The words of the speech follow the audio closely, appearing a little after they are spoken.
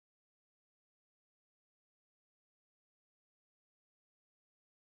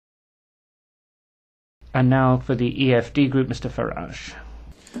And now for the EFD group, Mr. Farage.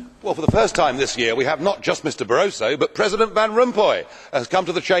 Well, for the first time this year, we have not just Mr. Barroso, but President Van Rompuy has come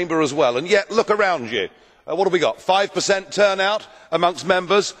to the chamber as well. And yet, look around you. What have we got? 5% turnout amongst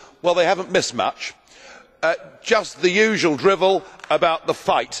members? Well, they haven't missed much. Just the usual drivel about the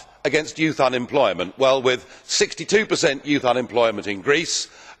fight against youth unemployment. Well, with 62% youth unemployment in Greece,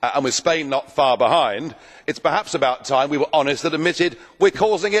 and with Spain not far behind, it's perhaps about time we were honest and admitted we're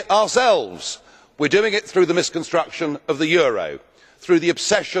causing it ourselves. We're doing it through the misconstruction of the euro, through the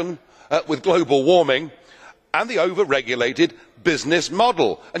obsession with global warming and the over-regulated business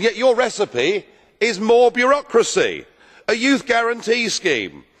model. And yet your recipe is more bureaucracy, a youth guarantee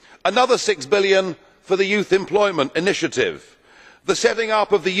scheme, another 6 billion for the Youth Employment Initiative, the setting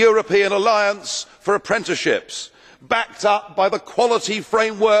up of the European Alliance for Apprenticeships, backed up by the Quality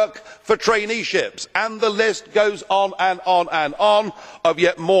Framework for Traineeships, and the list goes on and on and on of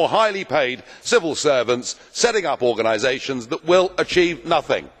yet more highly paid civil servants setting up organisations that will achieve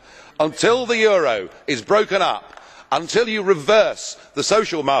nothing. Until the euro is broken up, until you reverse the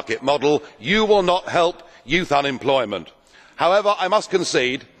social market model, you will not help youth unemployment. However, I must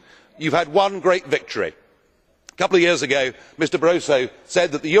concede you have had one great victory. A couple of years ago, Mr. Barroso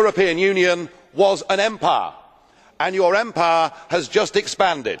said that the European Union was an empire, and your empire has just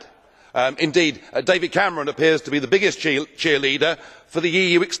expanded. Indeed, David Cameron appears to be the biggest cheerleader for the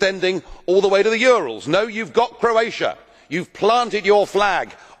EU extending all the way to the Urals. No, you have got Croatia. You have planted your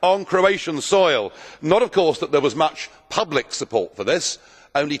flag on Croatian soil. Not, of course, that there was much public support for this.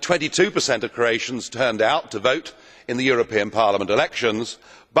 Only 22% of Croatians turned out to vote in the European Parliament elections,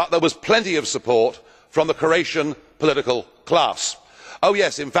 but there was plenty of support from the Croatian political class. Oh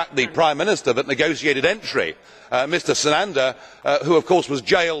yes, in fact the Prime Minister that negotiated entry, Mr Sanader, who of course was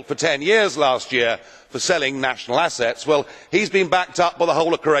jailed for 10 years last year for selling national assets, well, he has been backed up by the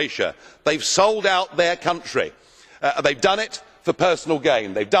whole of Croatia. They have sold out their country. They have done it for personal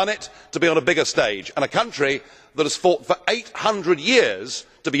gain. They have done it to be on a bigger stage. And a country that has fought for 800 years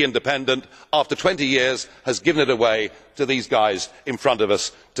to be independent, after 20 years, has given it away to these guys in front of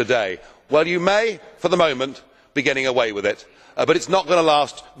us today. Well, you may, for the moment, be getting away with it, but it is not going to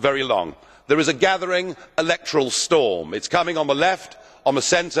last very long. There is a gathering electoral storm. It is coming on the left, on the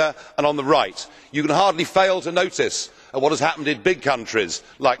centre and on the right. You can hardly fail to notice what has happened in big countries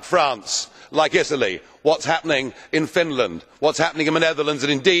like France, like Italy, what is happening in Finland, what is happening in the Netherlands,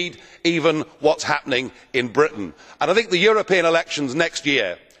 and indeed even what is happening in Britain. And I think the European elections next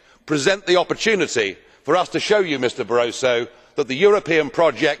year present the opportunity for us to show you, Mr Barroso, that the European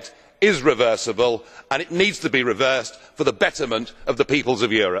project is reversible, and it needs to be reversed for the betterment of the peoples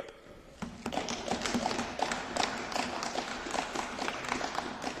of Europe.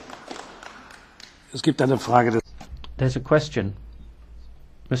 There's a question.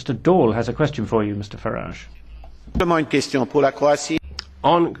 Mr. Daul has a question for you, Mr. Farage.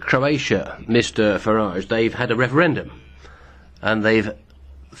 On Croatia, Mr. Farage, they've had a referendum, and they've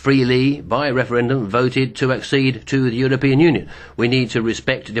freely, by referendum, voted to accede to the European Union. We need to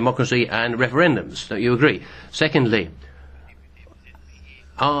respect democracy and referendums. Don't you agree? Secondly,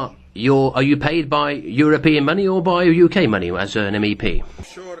 are you paid by European money or by UK money as an MEP?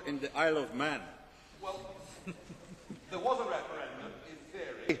 Sure, in the Isle of Man. Well, there was a referendum in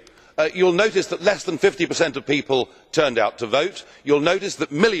theory. You will notice that less than 50% of people turned out to vote. You will notice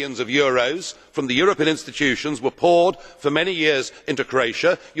that millions of euros from the European institutions were poured for many years into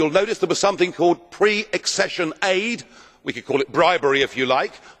Croatia. You will notice there was something called pre-accession aid, we could call it bribery if you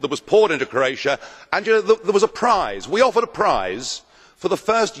like, that was poured into Croatia, and there was a prize. We offered a prize for the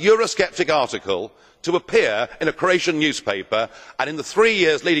first Eurosceptic article to appear in a Croatian newspaper, and in the 3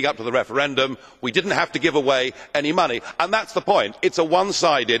 years leading up to the referendum we did not have to give away any money. And that is the point. It is a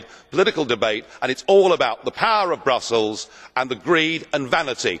one-sided political debate, and it is all about the power of Brussels and the greed and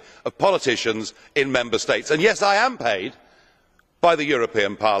vanity of politicians in member states. And yes, I am paid by the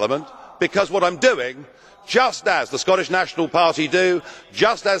European Parliament, because what I am doing, just as the Scottish National Party do,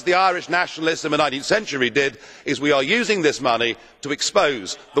 just as the Irish nationalists in the 19th century did, is we are using this money to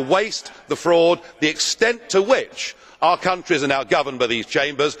expose the waste, the fraud, the extent to which our countries are now governed by these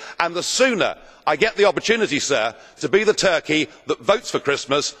chambers. And the sooner I get the opportunity, sir, to be the turkey that votes for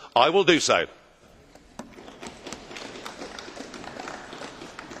Christmas, I will do so.